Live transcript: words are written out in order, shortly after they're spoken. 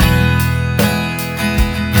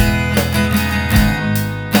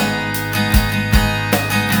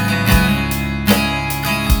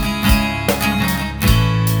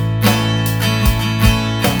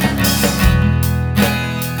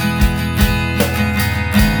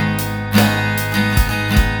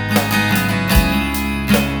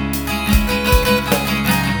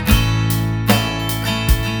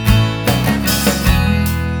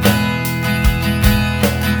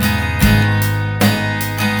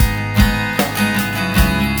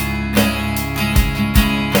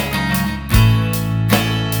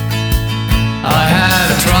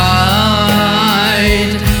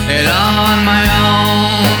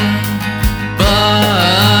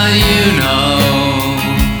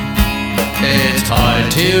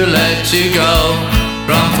you go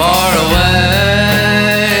from far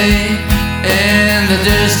away in the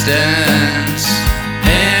distance.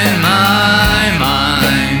 In my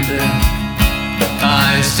mind,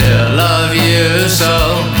 I still love you so,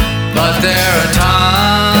 but there are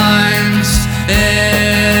times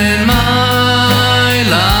in my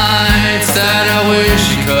life that I wish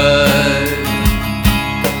you could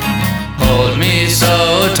hold me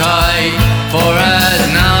so tight, for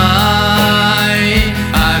at night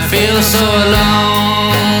I feel so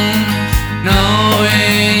alone,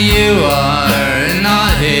 knowing you are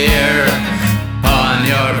not here on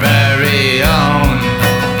your very own.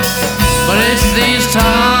 But it's these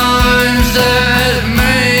times that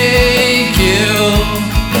make you,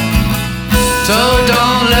 so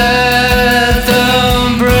don't let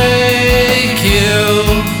them break you.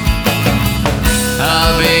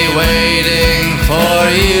 I'll be waiting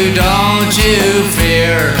for you, don't you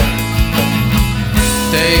fear.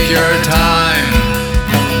 Take your time,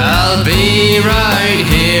 I'll be right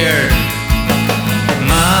here.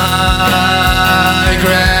 My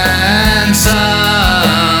grandson.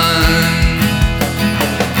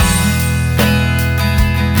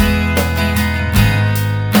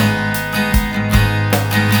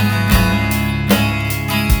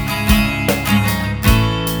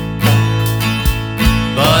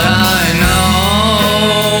 But I know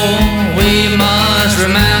we must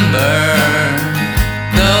remember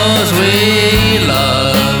those we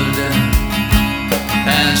loved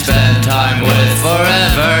and spent time with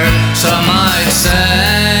forever. Some might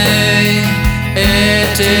say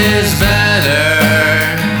it is better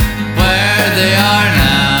where they are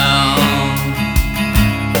now,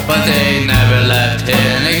 but they never left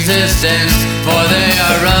in existence, for they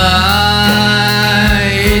are right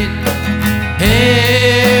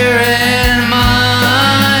here in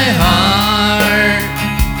my heart,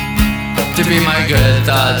 to be my good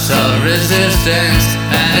thoughts of resistance,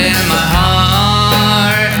 and in my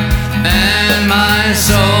heart and my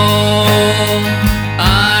soul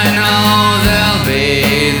I know they'll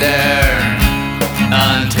be there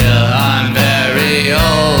until I'm very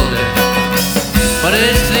old. But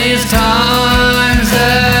it's these times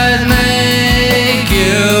that make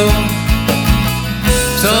you,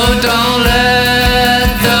 so don't let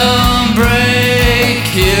them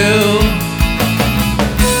break you.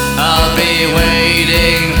 I'll be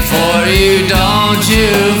waiting for you, don't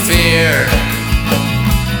you fear.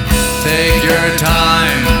 Take your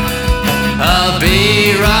time, I'll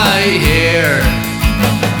be right here.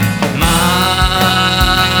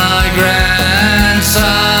 My grandson.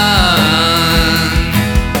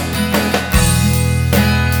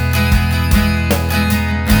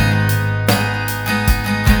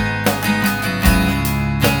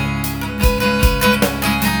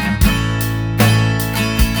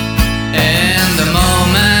 In the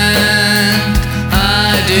moment I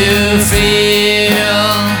do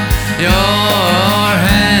feel your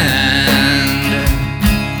hand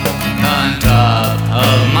on top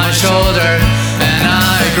of my shoulder, and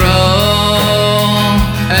I grow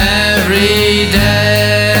every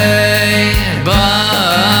day,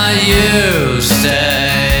 but you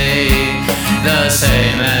stay the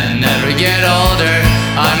same and never get older.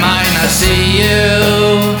 I might not see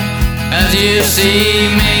you as you see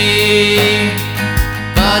me,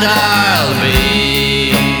 but I'll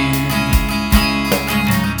be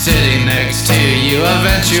sitting next to you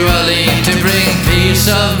eventually, to bring peace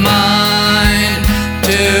of mind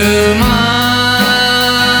to my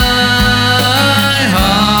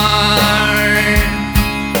heart,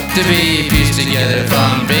 to be pieced together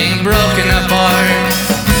from being broken apart.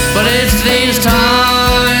 But it's these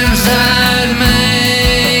times that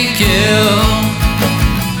make you,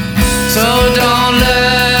 so don't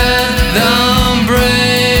let them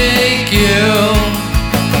break you.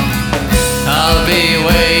 I'll be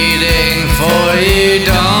waiting for you,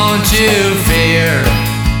 don't you fear.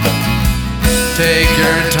 Take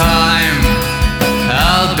your time,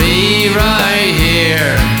 I'll be right